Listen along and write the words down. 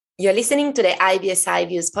You're listening to the IBS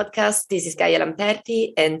iViews podcast. This is Gaia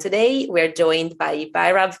Lamperti, and today we're joined by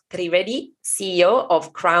Bhairav Trivedi, CEO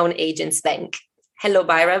of Crown Agents Bank. Hello,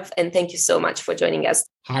 Bhairav, and thank you so much for joining us.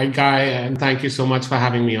 Hi, Guy, and thank you so much for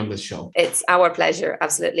having me on this show. It's our pleasure,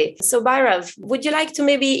 absolutely. So, Bhairav, would you like to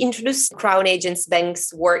maybe introduce Crown Agents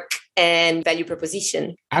Bank's work and value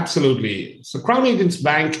proposition? Absolutely. So Crown Agents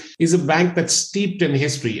Bank is a bank that's steeped in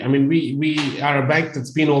history. I mean, we are a bank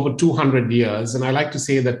that's been over 200 years. And I like to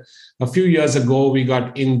say that a few years ago, we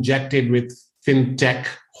got injected with fintech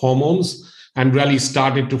hormones and really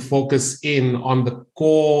started to focus in on the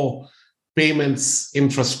core payments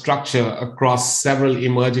infrastructure across several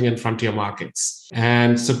emerging and frontier markets.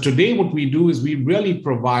 And so today what we do is we really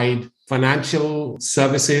provide financial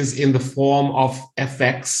services in the form of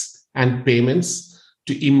FX and payments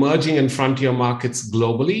to emerging and frontier markets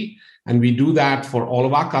globally. And we do that for all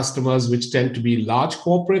of our customers, which tend to be large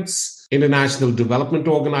corporates, international development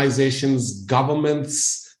organizations,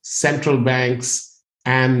 governments, central banks,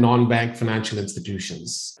 and non-bank financial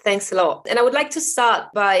institutions. Thanks a lot. And I would like to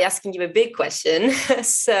start by asking you a big question.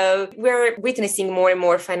 So we're witnessing more and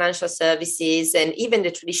more financial services and even the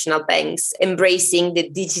traditional banks embracing the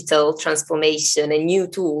digital transformation and new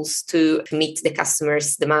tools to meet the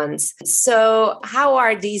customers' demands. So how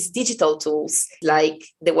are these digital tools, like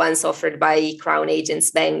the ones offered by Crown Agents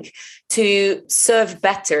Bank, to serve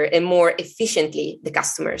better and more efficiently the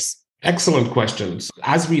customers? Excellent questions.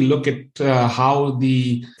 As we look at how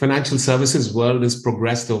the financial services world has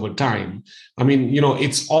progressed over time, I mean,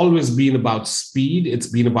 it's always been about speed. It's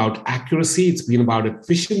been about accuracy. It's been about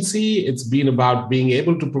efficiency. It's been about being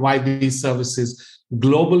able to provide these services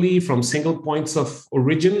globally from single points of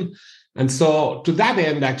origin. And so to that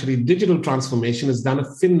end, actually, digital transformation has done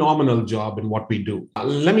a phenomenal job in what we do.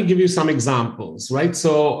 Let me give you some examples, right?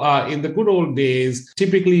 So in the good old days,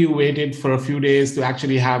 typically you waited for a few days to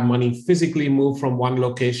actually have money physically move from one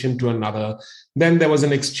location to another. Then there was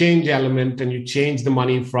an exchange element and you changed the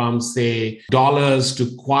money from, say, dollars to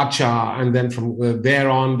kwacha. And then from there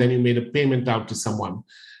on, then you made a payment out to someone.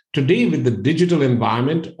 Today, with the digital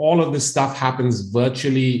environment, all of this stuff happens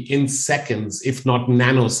virtually in seconds, if not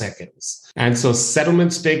nanoseconds. And so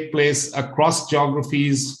settlements take place across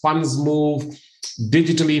geographies, funds move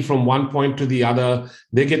digitally from one point to the other.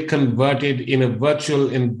 They get converted in a virtual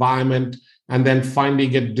environment and then finally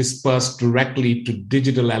get dispersed directly to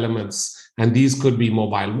digital elements. And these could be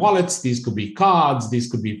mobile wallets, these could be cards,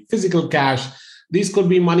 these could be physical cash. These could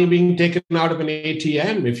be money being taken out of an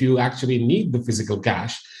ATM if you actually need the physical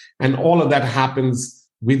cash. And all of that happens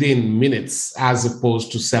within minutes as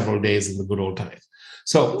opposed to several days in the good old times.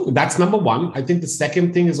 So that's number one. I think the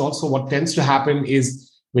second thing is also what tends to happen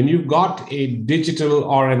is when you've got a digital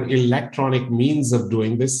or an electronic means of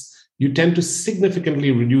doing this, you tend to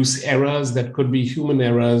significantly reduce errors that could be human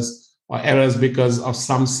errors or errors because of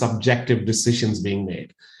some subjective decisions being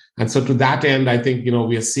made. And so to that end, I think,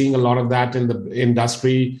 we are seeing a lot of that in the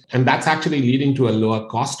industry, and that's actually leading to a lower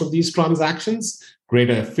cost of these transactions,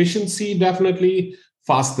 greater efficiency, definitely,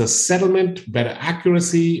 faster settlement, better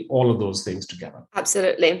accuracy, all of those things together.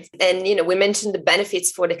 Absolutely. And, we mentioned the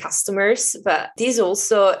benefits for the customers, but this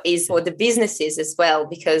also is for the businesses as well,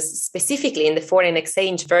 because specifically in the foreign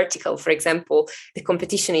exchange vertical, for example, the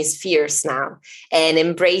competition is fierce now, and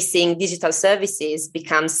embracing digital services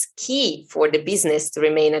becomes key for the business to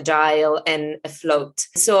remain agile and afloat.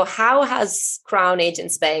 So how has Crown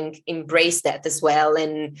Agents Bank embraced that as well?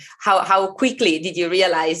 And how quickly did you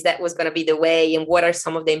realize that was going to be the way, and what are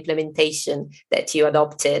some of the implementation that you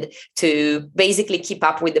adopted to basically keep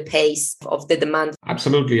up with the pace of the demand?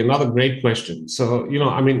 Absolutely. Another great question. So,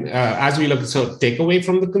 as we look, so take away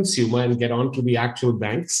from the consumer and get on to the actual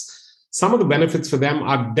banks, some of the benefits for them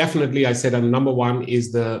are definitely, I said, number one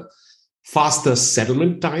is the faster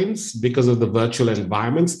settlement times because of the virtual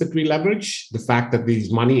environments that we leverage. The fact that the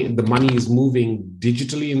money is moving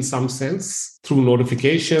digitally in some sense through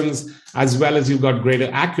notifications, as well as you've got greater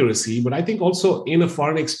accuracy. But I think also in a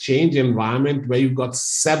foreign exchange environment where you've got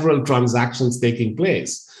several transactions taking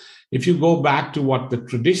place, if you go back to what the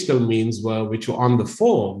traditional means were, which were on the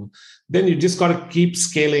phone, then you just got to keep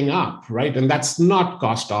scaling up, right? And that's not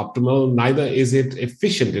cost optimal. Neither is it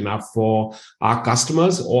efficient enough for our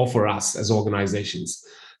customers or for us as organizations.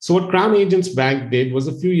 So what Crown Agents Bank did was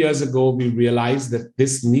a few years ago, we realized that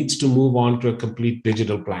this needs to move on to a complete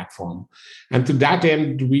digital platform. And to that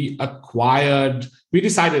end, we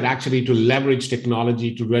decided actually to leverage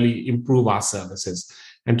technology to really improve our services.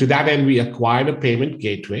 And to that end, we acquired a payment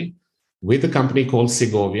gateway with a company called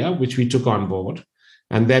Segovia, which we took on board.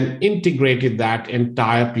 and then integrated that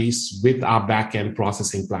entire piece with our back-end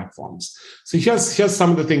processing platforms. So here's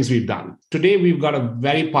some of the things we've done. Today, we've got a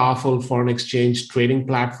very powerful foreign exchange trading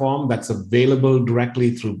platform that's available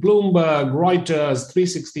directly through Bloomberg, Reuters,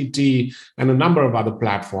 360T, and a number of other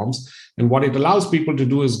platforms. And what it allows people to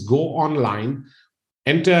do is go online,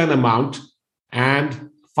 enter an amount, and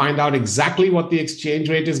find out exactly what the exchange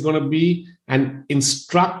rate is going to be and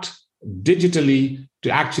instruct digitally to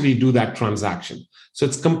actually do that transaction. So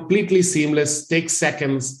it's completely seamless, takes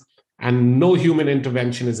seconds, and no human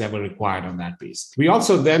intervention is ever required on that piece. We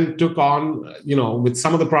also then took on, with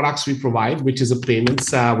some of the products we provide, which is a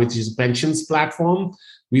payments, which is a pensions platform,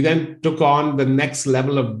 we then took on the next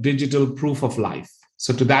level of digital proof of life.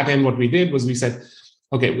 So to that end, what we did was we said,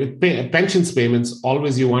 okay, with pensions payments,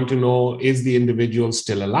 always you want to know, is the individual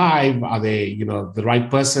still alive? Are they, the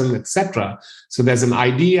right person, etc. So there's an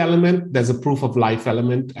ID element, there's a proof of life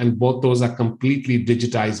element, and both those are completely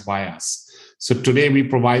digitized by us. So today we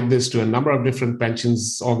provide this to a number of different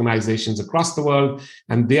pensions organizations across the world,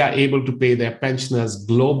 and they are able to pay their pensioners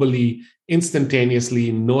globally, instantaneously,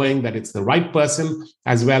 knowing that it's the right person,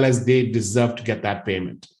 as well as they deserve to get that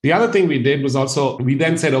payment. The other thing we did was also, we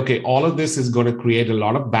then said, okay, all of this is going to create a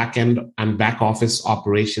lot of back end and back office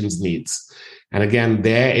operations needs. And again,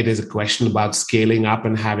 there it is a question about scaling up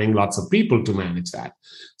and having lots of people to manage that.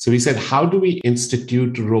 So we said, how do we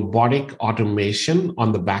institute robotic automation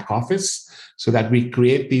on the back office so that we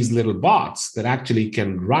create these little bots that actually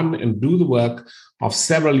can run and do the work of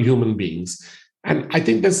several human beings? And I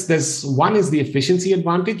think there's one is the efficiency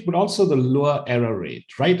advantage, but also the lower error rate,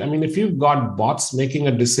 right? I mean, if you've got bots making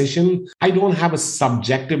a decision, I don't have a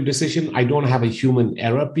subjective decision. I don't have a human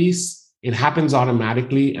error piece. It happens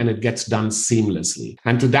automatically and it gets done seamlessly.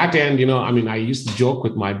 And to that end, I used to joke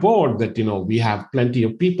with my board that, we have plenty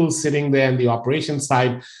of people sitting there in the operations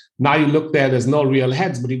side. Now you look there, there's no real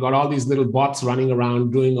heads, but you've got all these little bots running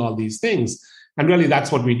around doing all these things. And really,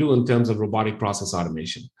 that's what we do in terms of robotic process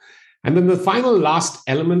automation. And then the final last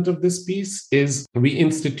element of this piece is we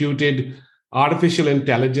instituted artificial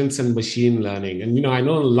intelligence and machine learning. And, I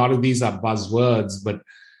know a lot of these are buzzwords, but,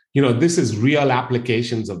 this is real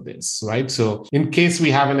applications of this, right? So in case we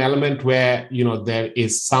have an element where, there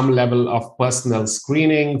is some level of personal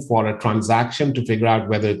screening for a transaction to figure out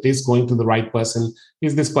whether it is going to the right person,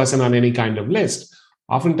 is this person on any kind of list?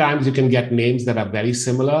 Oftentimes you can get names that are very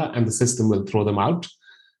similar and the system will throw them out.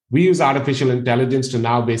 We use artificial intelligence to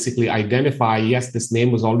now basically identify, yes, this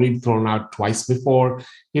name was already thrown out twice before.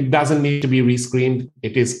 It doesn't need to be rescreened.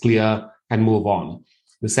 It is clear, and move on.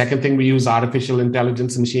 The second thing we use artificial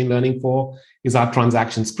intelligence and machine learning for is our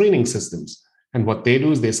transaction screening systems. And what they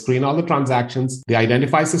do is they screen all the transactions, they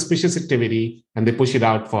identify suspicious activity, and they push it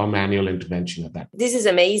out for manual intervention at that. This is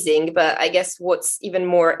amazing, but I guess what's even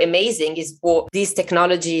more amazing is what these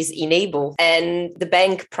technologies enable. And the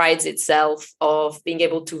bank prides itself of being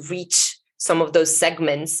able to reach some of those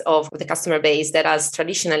segments of the customer base that has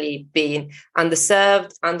traditionally been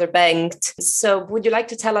underserved, underbanked. So would you like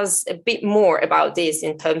to tell us a bit more about this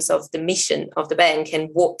in terms of the mission of the bank and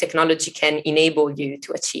what technology can enable you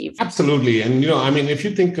to achieve? Absolutely. And, if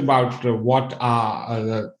you think about what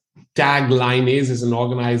our tagline is as an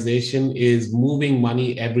organization is moving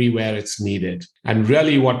money everywhere it's needed. And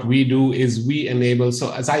really what we do is we enable,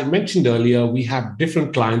 so as I mentioned earlier, we have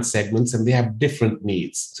different client segments and they have different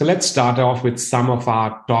needs. So let's start off with some of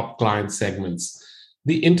our top client segments.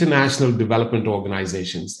 The international development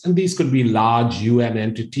organizations, and these could be large UN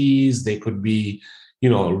entities, they could be,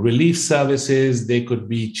 relief services, they could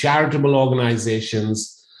be charitable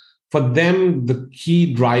organizations. For them, the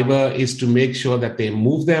key driver is to make sure that they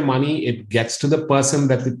move their money, it gets to the person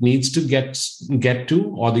that it needs to get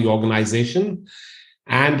to, or the organization,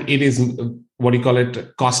 and it is,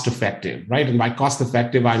 cost effective, right? And by cost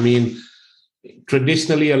effective, I mean,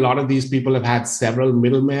 traditionally, a lot of these people have had several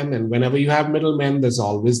middlemen, and whenever you have middlemen, there's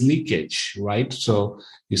always leakage, right? So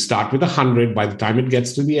you start with 100, by the time it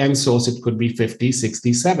gets to the end source, it could be 50,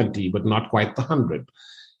 60, 70, but not quite the 100.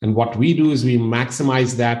 And what we do is we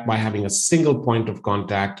maximize that by having a single point of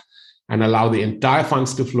contact and allow the entire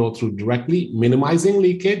funds to flow through directly, minimizing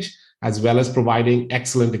leakage, as well as providing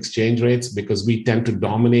excellent exchange rates because we tend to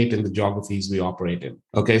dominate in the geographies we operate in.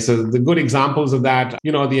 Okay, so the good examples of that,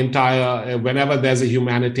 the entire, whenever there's a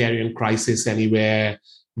humanitarian crisis anywhere,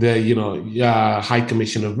 the High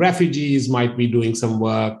Commission of Refugees might be doing some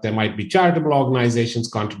work. There might be charitable organizations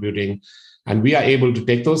contributing. And we are able to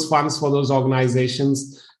take those funds for those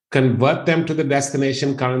organizations, convert them to the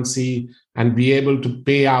destination currency, and be able to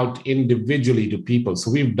pay out individually to people.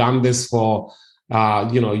 So we've done this for,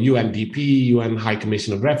 UNDP, UN High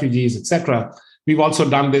Commission of Refugees, etc. We've also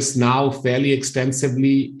done this now fairly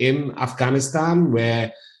extensively in Afghanistan,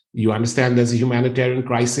 where you understand there's a humanitarian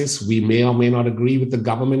crisis. We may or may not agree with the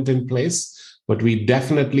government in place, but we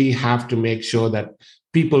definitely have to make sure that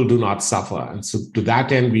people do not suffer. And so to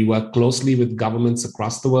that end, we work closely with governments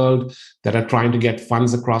across the world that are trying to get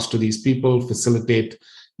funds across to these people, facilitate,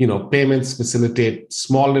 payments, facilitate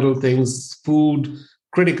small little things, food,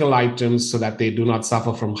 critical items, so that they do not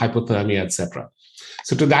suffer from hypothermia, etc.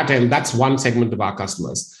 So to that end, that's one segment of our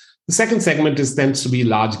customers. The second segment tends to be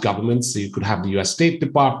large governments. So you could have the US State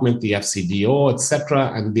Department, the FCDO,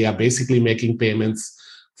 etc., and they are basically making payments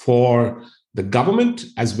for the government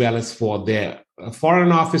as well as for their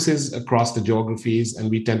foreign offices across the geographies, and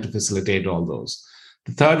we tend to facilitate all those.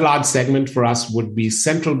 The third large segment for us would be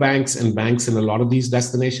central banks and banks in a lot of these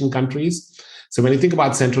destination countries. So when you think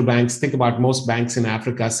about central banks, think about most banks in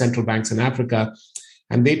Africa, central banks in Africa,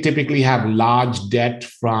 and they typically have large debt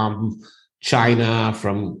from China,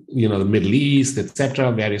 from the Middle East,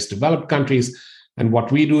 etc., various developed countries. And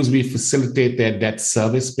what we do is we facilitate their debt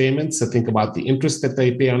service payments. So think about the interest that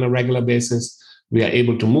they pay on a regular basis. We are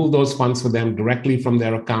able to move those funds for them directly from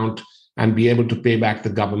their account and be able to pay back the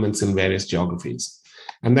governments in various geographies.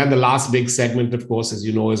 And then the last big segment, of course, as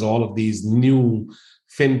you know, is all of these new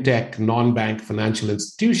fintech, non-bank financial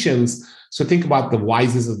institutions. So think about the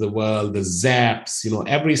Wises of the world, the Zaps,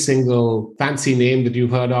 every single fancy name that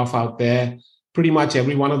you've heard of out there. Pretty much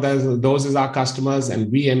every one of those is our customers,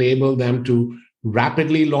 and we enable them to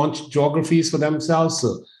rapidly launch geographies for themselves.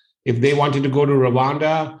 So if they wanted to go to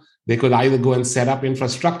Rwanda, they could either go and set up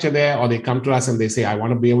infrastructure there, or they come to us and they say, I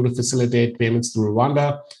want to be able to facilitate payments through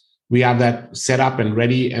Rwanda. We have that set up and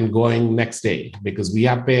ready and going next day because we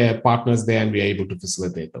have partners there and we are able to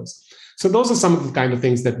facilitate those. So those are some of the kind of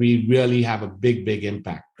things that we really have a big, big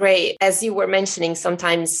impact. Great. As you were mentioning,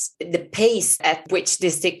 sometimes the pace at which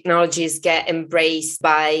these technologies get embraced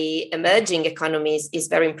by emerging economies is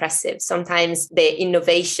very impressive. Sometimes the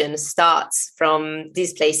innovation starts from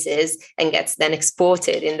these places and gets then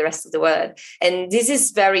exported in the rest of the world. And this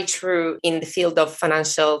is very true in the field of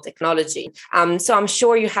financial technology. So I'm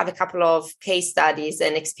sure you have a couple of case studies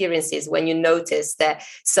and experiences when you notice that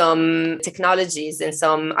some technologies and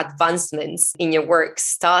some advancements in your work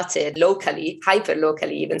started locally,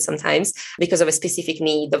 hyper-locally, even sometimes because of a specific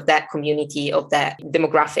need of that community, of that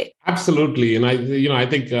demographic. Absolutely. And I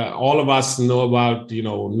think all of us know about,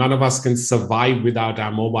 none of us can survive without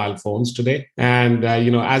our mobile phones today. And,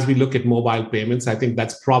 as we look at mobile payments, I think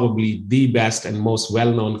that's probably the best and most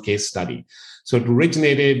well-known case study. So it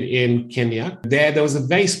originated in Kenya. There was a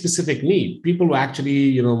very specific need. People were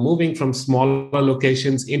actually, moving from smaller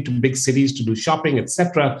locations into big cities to do shopping,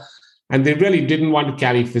 etc. And they really didn't want to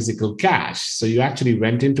carry physical cash. So you actually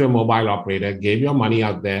went into a mobile operator, gave your money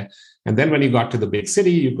out there. And then when you got to the big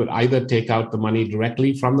city, you could either take out the money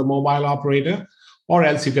directly from the mobile operator, or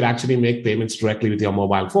else you could actually make payments directly with your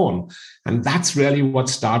mobile phone. And that's really what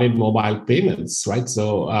started mobile payments, right?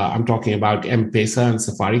 So I'm talking about M-Pesa and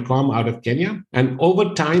Safaricom out of Kenya. And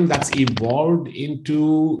over time, that's evolved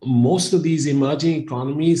into most of these emerging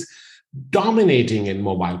economies dominating in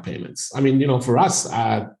mobile payments. I mean, for us,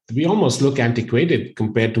 we almost look antiquated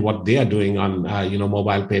compared to what they are doing on,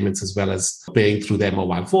 mobile payments, as well as paying through their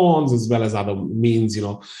mobile phones, as well as other means.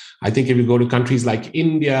 I think if you go to countries like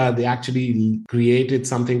India, they actually created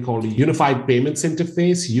something called a Unified Payments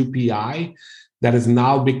Interface, UPI, that has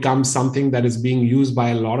now become something that is being used by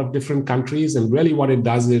a lot of different countries. And really what it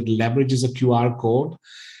does, it leverages a QR code.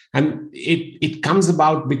 And it comes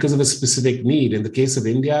about because of a specific need. In the case of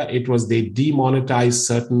India, it was they demonetized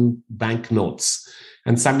certain banknotes.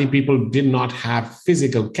 And suddenly people did not have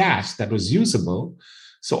physical cash that was usable.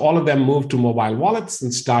 So all of them moved to mobile wallets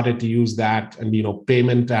and started to use that and,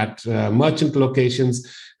 payment at merchant locations.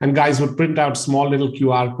 And guys would print out small little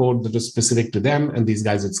QR code that was specific to them. And these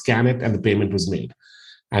guys would scan it and the payment was made.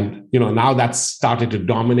 And, now that's started to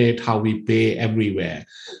dominate how we pay everywhere.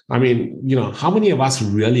 I mean, how many of us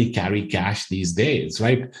really carry cash these days,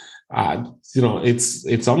 right?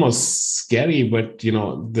 It's almost scary, but,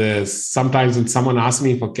 sometimes when someone asks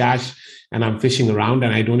me for cash and I'm fishing around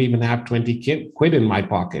and I don't even have 20 quid in my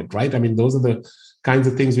pocket, right? I mean, those are the kinds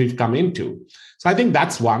of things we've come into. So I think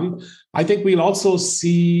that's one. I think we'll also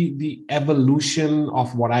see the evolution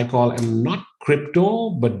of what I call, and not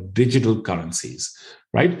crypto, but digital currencies,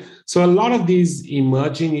 right? So a lot of these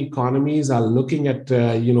emerging economies are looking at,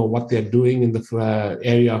 what they're doing in the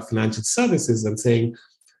area of financial services and saying,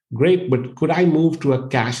 great, but could I move to a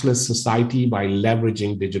cashless society by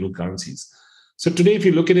leveraging digital currencies? So today, if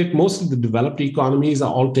you look at it, most of the developed economies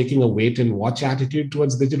are all taking a wait and watch attitude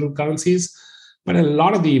towards digital currencies. But a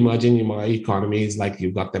lot of the emerging economies, like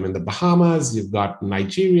you've got them in the Bahamas, you've got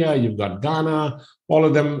Nigeria, you've got Ghana, all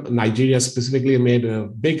of them, Nigeria specifically made a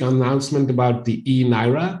big announcement about the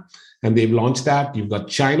e-Naira, and they've launched that. You've got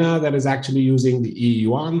China that is actually using the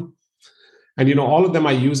e-yuan. And, all of them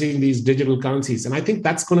are using these digital currencies. And I think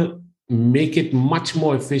that's going to make it much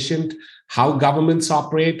more efficient how governments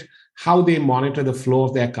operate, how they monitor the flow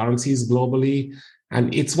of their currencies globally.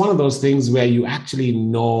 And it's one of those things where you actually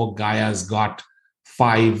know Gaia's got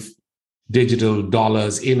 5 digital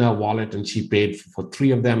dollars in her wallet and she paid for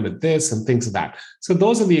 3 of them with this and things like that. So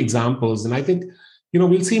those are the examples. And I think,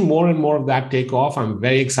 we'll see more and more of that take off. I'm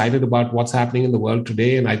very excited about what's happening in the world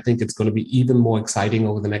today. And I think it's going to be even more exciting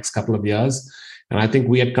over the next couple of years. And I think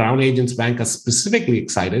we at Crown Agents Bank are specifically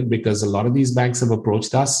excited because a lot of these banks have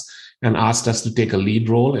approached us and asked us to take a lead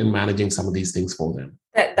role in managing some of these things for them.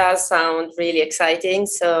 That does sound really exciting.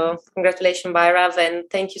 So congratulations, Bhairav, and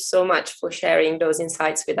thank you so much for sharing those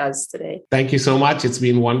insights with us today. Thank you so much. It's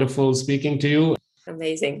been wonderful speaking to you.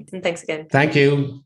 Amazing. And thanks again. Thank you.